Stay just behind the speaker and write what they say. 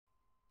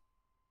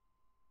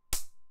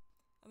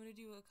to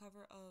do a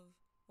cover of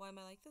Why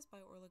Am I Like This by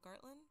Orla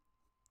Gartland.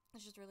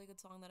 It's just a really good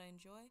song that I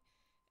enjoy,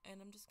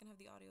 and I'm just going to have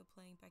the audio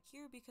playing back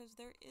here because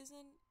there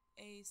isn't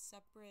a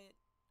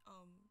separate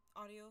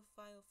audio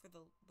file for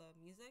the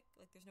music.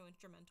 Like, there's no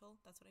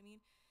instrumental, that's what I mean.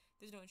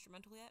 There's no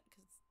instrumental yet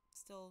because it's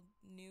still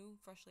new,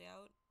 freshly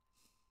out.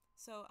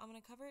 So I'm going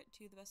to cover it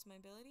to the best of my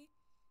ability,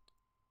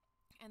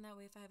 and that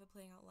way if I have it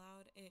playing out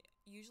loud, it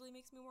usually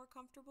makes me more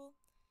comfortable.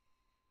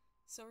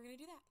 So we're going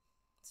to do that.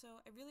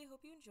 So I really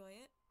hope you enjoy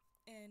it,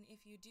 and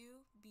if you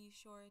do, be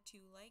sure to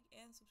like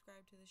and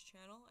subscribe to this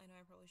channel. I know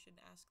I probably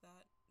shouldn't ask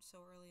that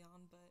so early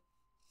on, but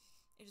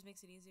it just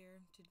makes it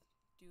easier to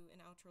do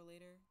an outro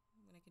later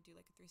when I could do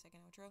like a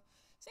 3-second outro.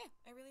 So yeah,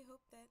 I really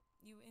hope that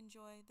you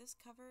enjoy this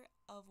cover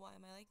of Why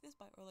Am I Like This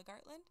by Orla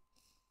Gartland.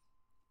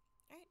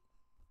 Alright.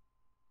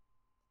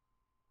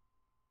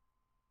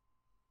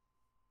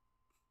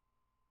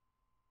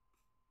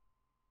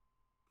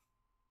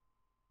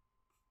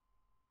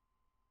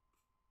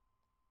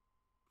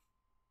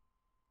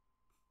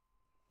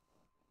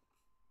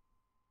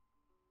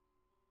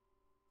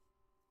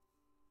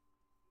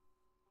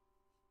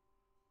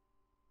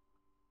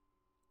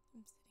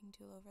 I'm sitting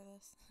too low for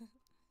this.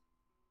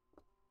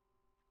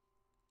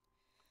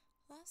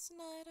 Last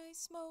night I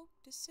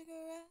smoked a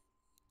cigarette.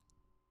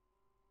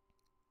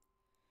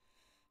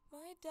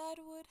 My dad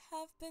would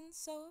have been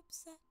so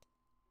upset.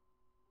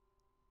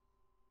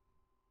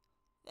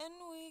 Then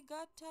we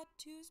got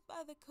tattoos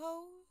by the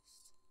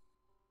coast,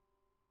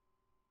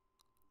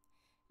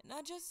 and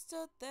I just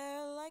stood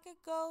there like a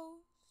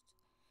ghost.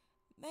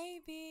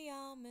 Maybe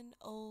I'm an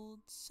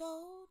old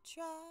soul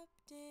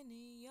trapped in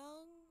a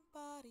young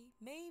body.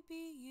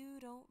 Maybe you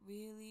don't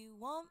really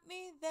want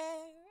me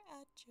there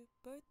at your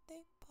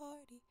birthday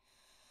party.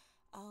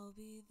 I'll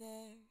be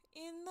there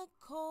in the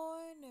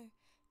corner,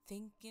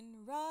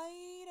 thinking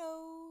right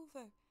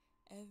over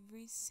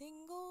every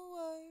single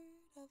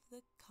word of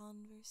the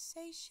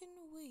conversation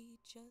we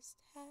just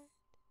had.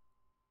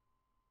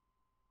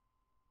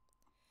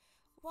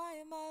 Why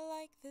am I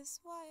like this?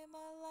 Why am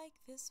I like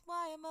this?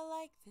 Why am I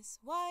like this?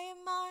 Why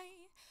am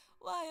I?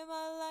 Why am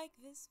I like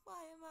this?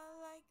 Why am I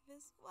like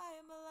this? Why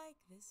am I like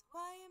this?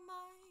 Why am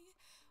I?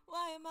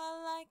 Why am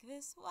I like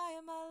this? Why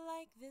am I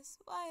like this?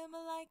 Why am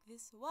I like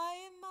this? Why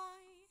am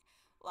I?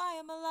 Why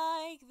am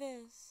I like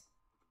this?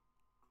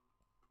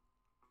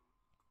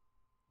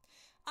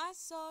 I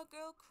saw a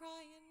girl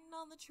crying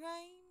on the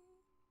train.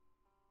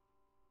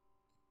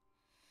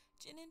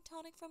 Gin and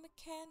tonic from a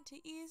can to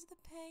ease the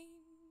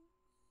pain.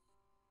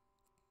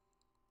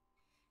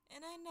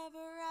 And I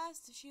never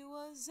asked if she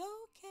was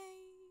okay.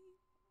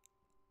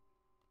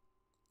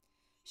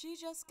 She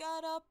just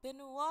got up and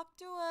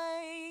walked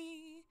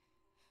away.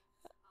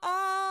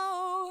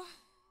 Oh,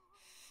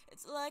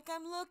 it's like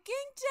I'm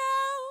looking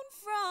down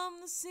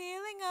from the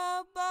ceiling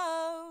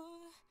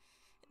above.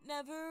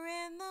 Never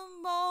in the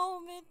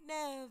moment,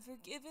 never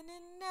giving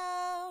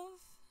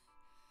enough.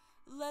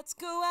 Let's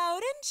go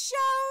out and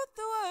shout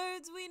the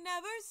words we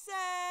never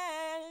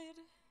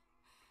said.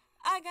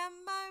 I got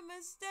my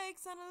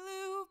mistakes on a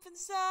loop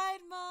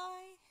inside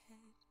my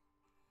head.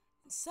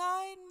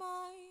 Inside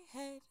my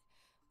head.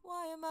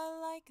 Why am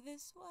I like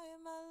this? Why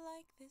am I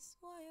like this?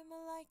 Why am I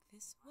like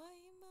this? Why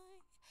am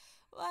I?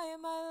 Why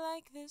am I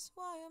like this?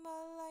 Why am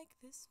I like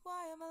this?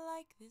 Why am I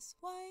like this?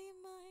 Why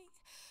am I?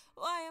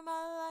 Why am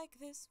I like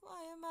this?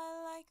 Why am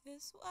I like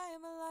this? Why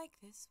am I like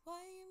this?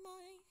 Why am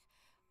I?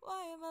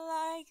 Why am I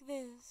like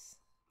this?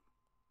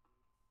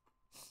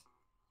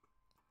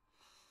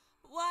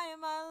 Why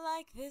am I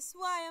like this?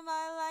 Why am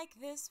I like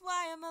this?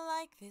 Why am I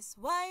like this?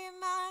 Why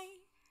am I?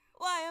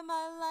 Why am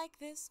I like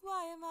this?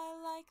 Why am I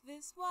like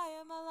this? Why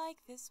am I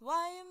like this?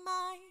 Why am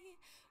I?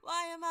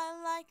 Why am I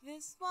like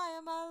this? Why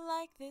am I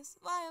like this?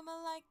 Why am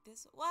I like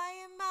this? Why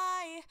am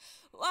I?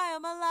 Why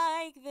am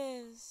I like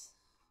this?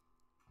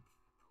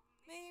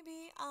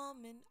 Maybe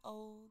I'm an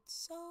old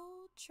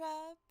soul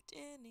trapped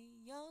in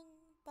a young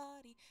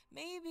body.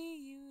 Maybe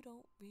you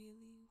don't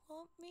really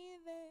want me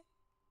there.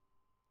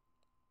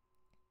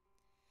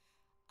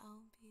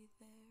 I'll be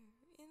there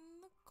in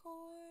the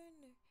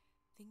corner,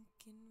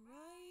 thinking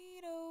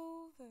right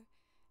over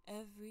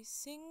every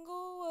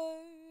single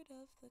word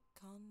of the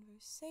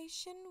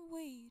conversation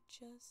we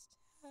just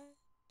had.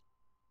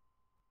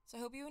 So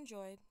I hope you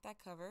enjoyed that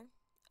cover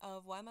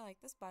of Why Am I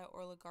Like This by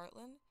Orla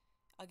Gartland.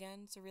 Again,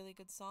 it's a really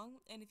good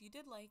song, and if you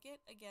did like it,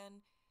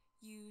 again,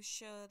 you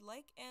should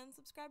like and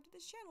subscribe to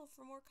this channel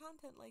for more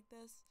content like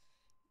this.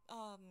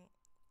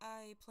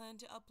 I plan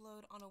to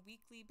upload on a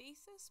weekly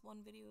basis,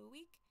 1 video a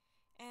week.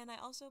 And I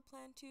also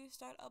plan to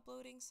start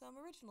uploading some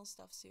original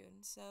stuff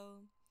soon.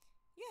 So,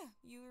 yeah,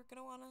 you're going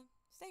to want to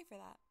stay for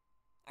that.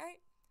 Alright,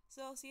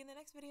 so I'll see you in the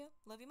next video.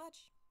 Love you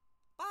much.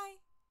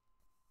 Bye!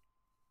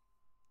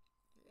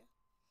 Yeah.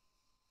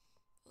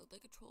 It looked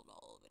like a troll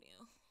doll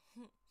video.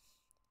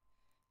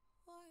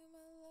 Why am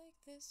I like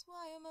this?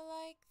 Why am I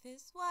like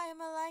this? Why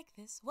am I like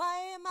this? Why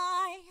am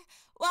I?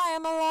 Why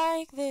am I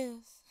like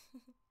this?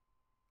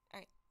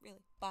 Alright,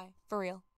 really. Bye. For real.